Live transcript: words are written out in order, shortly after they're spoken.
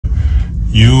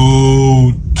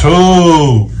YouTube.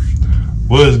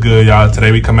 What's good, y'all?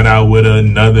 Today we coming out with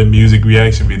another music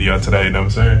reaction video today, you know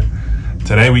what I'm saying?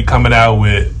 Today we coming out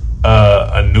with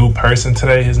a new person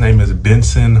today. His name is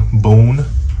Benson Boone.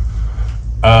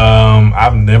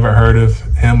 I've never heard of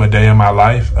him a day in my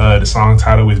life. The song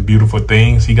title is Beautiful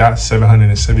Things. He got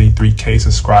 773K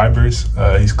subscribers.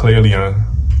 He's clearly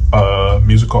a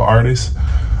musical artist.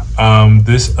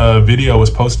 This video was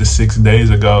posted 6 days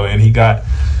ago and he got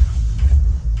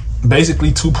basically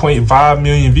 2.5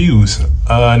 million views.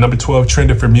 Number 12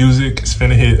 trending for music. It's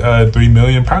finna hit 3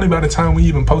 million probably by the time we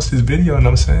even post this video, you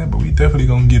know what I'm saying? But we definitely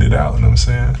gonna get it out, you know what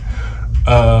I'm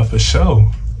saying? For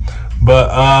sure. But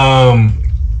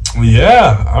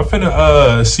yeah, I'm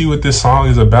finna see what this song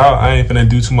is about. I ain't finna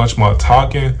do too much more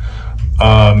talking.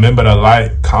 Remember to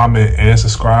like, comment, and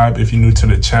subscribe. If you're new to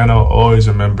the channel, always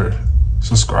remember,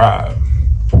 subscribe.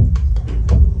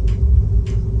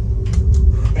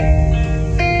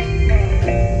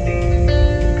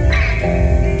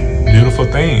 Beautiful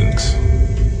Things.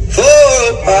 For a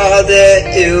while there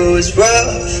it was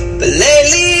rough, but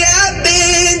lately I've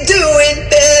been doing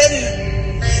better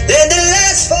than the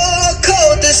last 4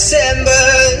 cold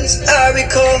Decembers I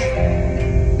recall.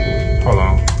 Hold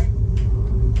on.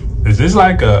 Is this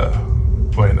like a...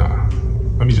 Wait, nah.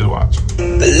 Let me just watch. But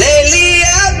lately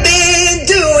I've been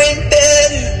doing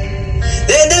better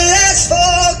than the last 4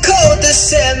 cold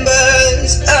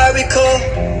Decembers I recall.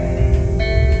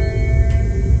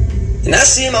 And I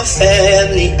see my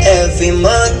family every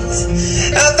month.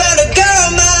 I found a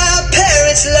girl my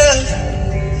parents love.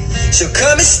 She'll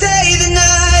come and stay the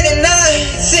night, and I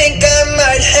think I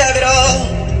might have it all.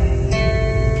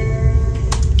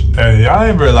 Hey, y'all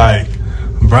ever like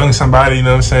brung somebody, you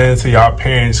know what I'm saying, to y'all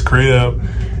parents' crib,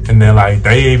 and then like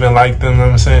they even liked them, you know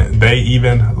what I'm saying? They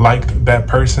even liked that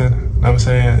person, you know what I'm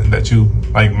saying, that you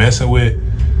like messing with,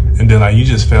 and then like you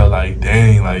just felt like,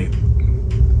 dang, like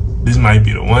this might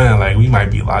be the one, like we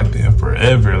might be locked in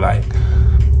forever, like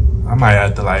I might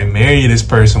have to like marry this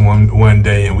person one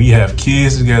day and we have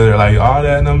kids together, like all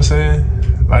that, you know what I'm saying?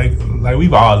 Like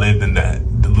we've all lived in that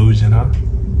delusion, huh?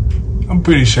 I'm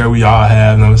pretty sure we all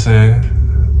have, you know what I'm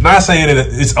saying? Not saying that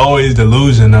it's always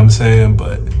delusion, you know what I'm saying,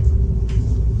 but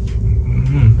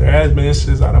there has been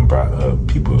instances I done brought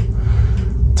people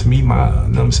to meet my, you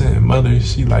know what I'm saying, mother,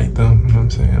 she liked them, you know what I'm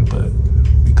saying, but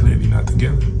we clearly not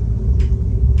together.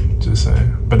 Just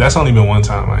saying. But that's only been one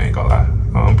time, I ain't gonna lie.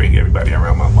 I don't bring everybody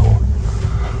around my mom.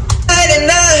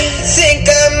 And I think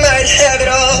I might have it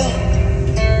all.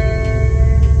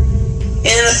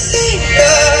 And I thank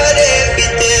God every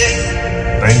day.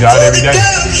 Thank God every day.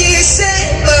 He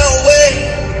sent my way.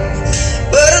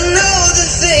 But I know the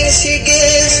things he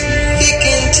gives, he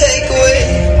can take away.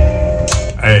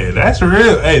 Hey, that's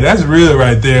real. Hey, that's real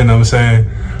right there, you know what I'm saying?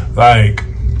 Like,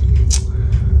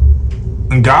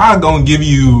 God gonna give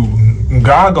you,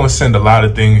 God gonna send a lot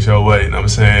of things your way, you know what I'm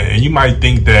saying? And you might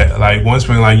think that like once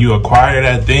when like you acquire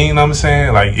that thing, you know what I'm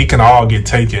saying, like it can all get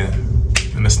taken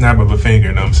in the snap of a finger,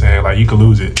 you know what I'm saying? Like you could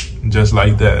lose it just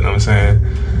like that, you know what I'm saying?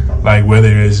 Like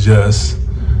whether it's just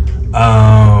you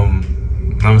know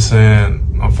what I'm saying,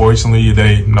 unfortunately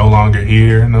they no longer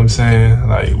here, you know what I'm saying?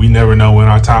 Like we never know when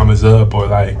our time is up, or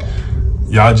like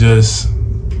y'all just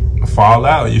fall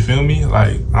out, you feel me?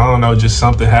 Like I don't know, just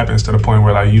something happens to the point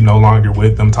where like you no longer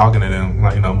with them, talking to them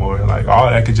like no more, like all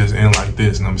that could just end like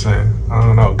this, you know what I'm saying? I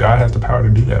don't know, God has the power to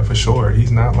do that for sure.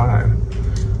 He's not lying.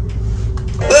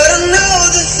 But I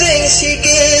know the things he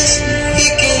gives, he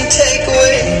can take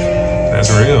away.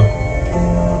 That's real.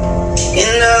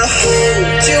 And I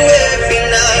hold you every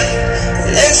night,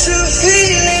 and that's a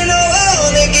feeling I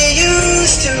wanna get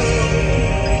used to.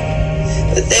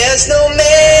 But there's no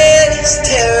man as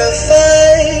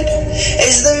terrified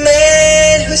as the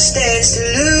man who stands to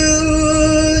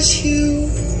lose you.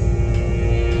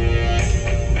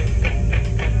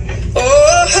 Oh,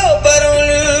 I hope I don't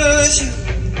lose you.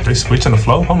 They switching the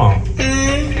flow? Hold on.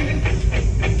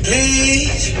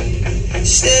 Please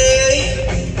stay.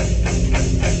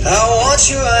 I want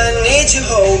you, I need you,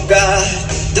 oh God.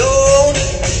 Don't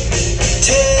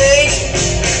take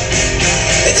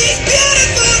these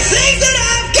beautiful things that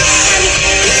I've got.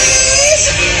 Please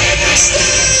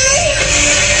stay.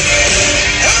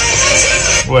 I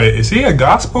want you. Wait, is he a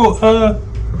gospel,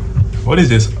 what is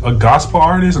this? A gospel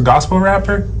artist? A gospel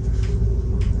rapper?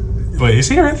 Wait, is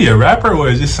he really a rapper or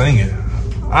is he singing?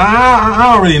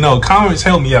 I don't really know. Comments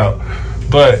help me out.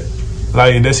 But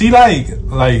like, does he like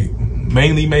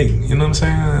mainly make, you know what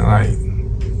I'm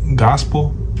saying, like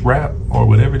gospel rap or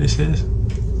whatever this is?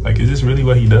 Like, is this really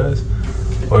what he does,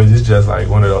 or is this just like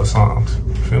one of those songs?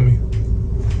 You feel me?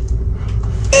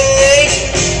 Hey,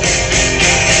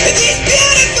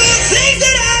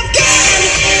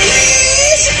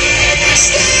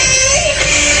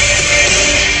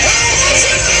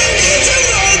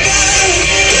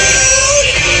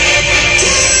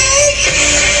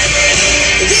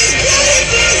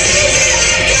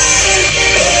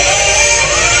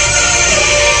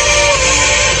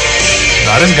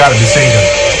 this gotta be singing.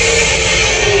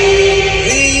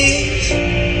 Please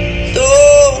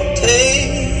don't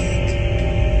take.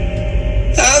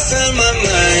 I found my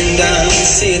mind, I'm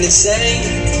feeling sane.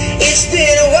 It's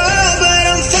been a while, but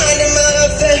I'm finding my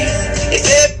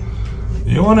faith.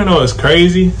 You wanna know what's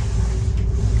crazy?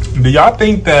 Do y'all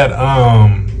think that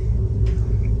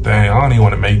dang, I don't even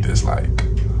want to make this like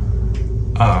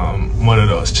one of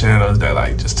those channels that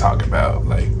like just talk about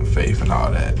like faith and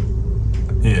all that.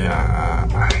 Yeah,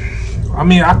 I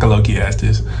mean, I could low-key ask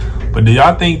this, but do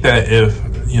y'all think that if,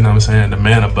 you know what I'm saying, the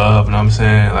man above, you know what I'm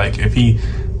saying, like if he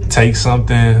takes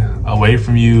something away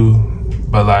from you,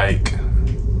 but like, you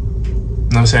know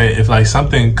what I'm saying, if like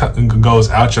something goes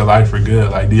out your life for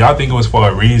good, like do y'all think it was for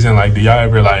a reason? Like do y'all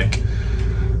ever like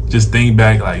just think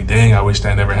back like, dang, I wish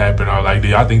that never happened? Or like, do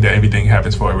y'all think that everything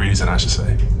happens for a reason, I should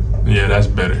say? Yeah, that's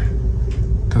better.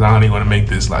 Because I don't even want to make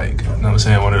this like, you know what I'm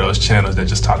saying, one of those channels that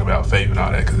just talk about faith and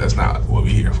all that, because that's not what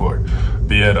we're here for.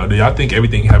 But yeah, though, do y'all think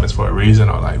everything happens for a reason?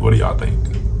 Or like, what do y'all think?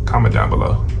 Comment down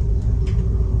below.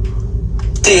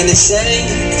 It's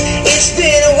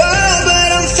been a while,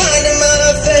 but I'm finding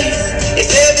my faith.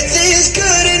 If everything's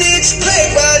good and it's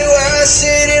great, why do I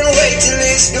sit and wait till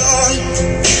it's gone?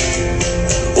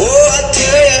 Oh, I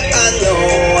tell you, I know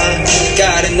I've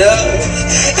got enough.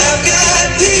 I've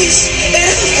got peace and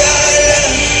I've got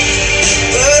love,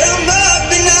 but I'm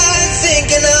up and I'm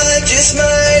thinking I just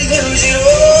might lose it all.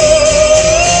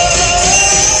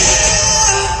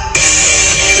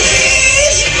 Please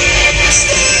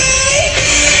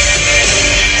stay.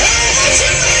 I want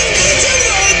you, I need you,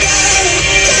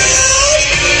 oh God.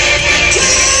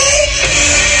 Don't take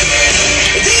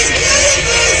these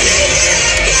beautiful things that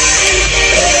I've got.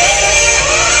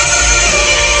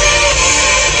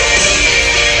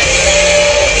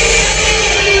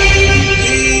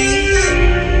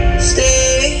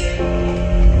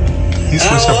 He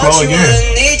switched the flow again.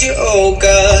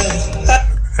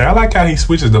 And I like how he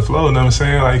switches the flow, you know what I'm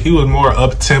saying? Like he was more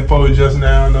up tempo just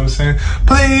now, you know what I'm saying?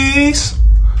 Please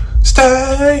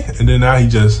stay. And then now he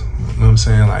just, you know what I'm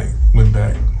saying, like went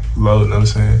back low, you know what I'm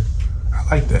saying? I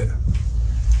like that.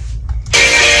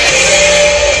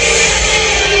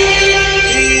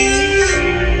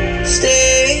 Please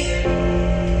stay.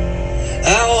 I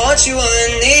want you,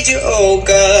 I need you, oh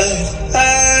God.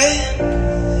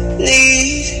 I need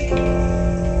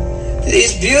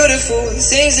these beautiful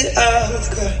things that I've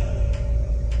got.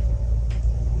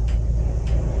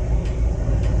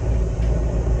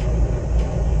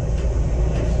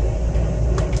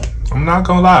 I'm not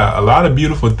gonna lie, a lot of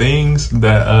beautiful things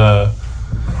that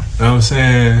you know what I'm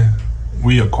saying,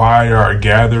 we acquire or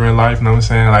gather in life, you know what I'm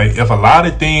saying? Like if a lot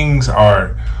of things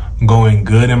are going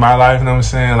good in my life, you know what I'm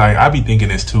saying, like I be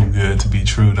thinking it's too good to be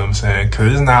true, you know what I'm saying?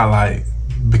 Cause it's not like,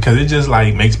 because it just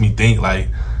like makes me think like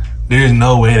there's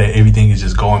no way that everything is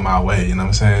just going my way, you know what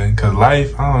I'm saying? Cause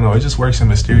life, I don't know, it just works in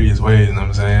mysterious ways, you know what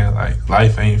I'm saying? Like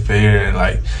life ain't fair and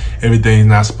like everything's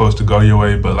not supposed to go your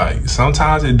way, but like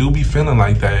sometimes it do be feeling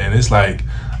like that, and it's like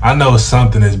I know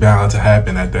something is bound to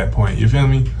happen at that point, you feel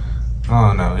me? I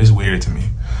don't know, it's weird to me.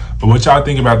 But what y'all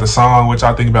think about the song? What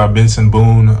y'all think about Benson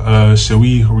Boone? Should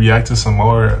we react to some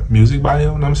more music by him? You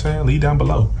know what I'm saying? Leave down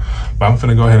below. But I'm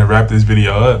finna go ahead and wrap this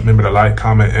video up. Remember to like,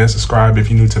 comment, and subscribe if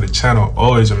you're new to the channel.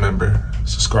 Always remember,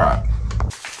 subscribe.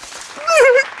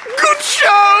 Good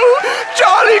show!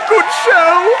 Jolly good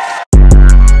show!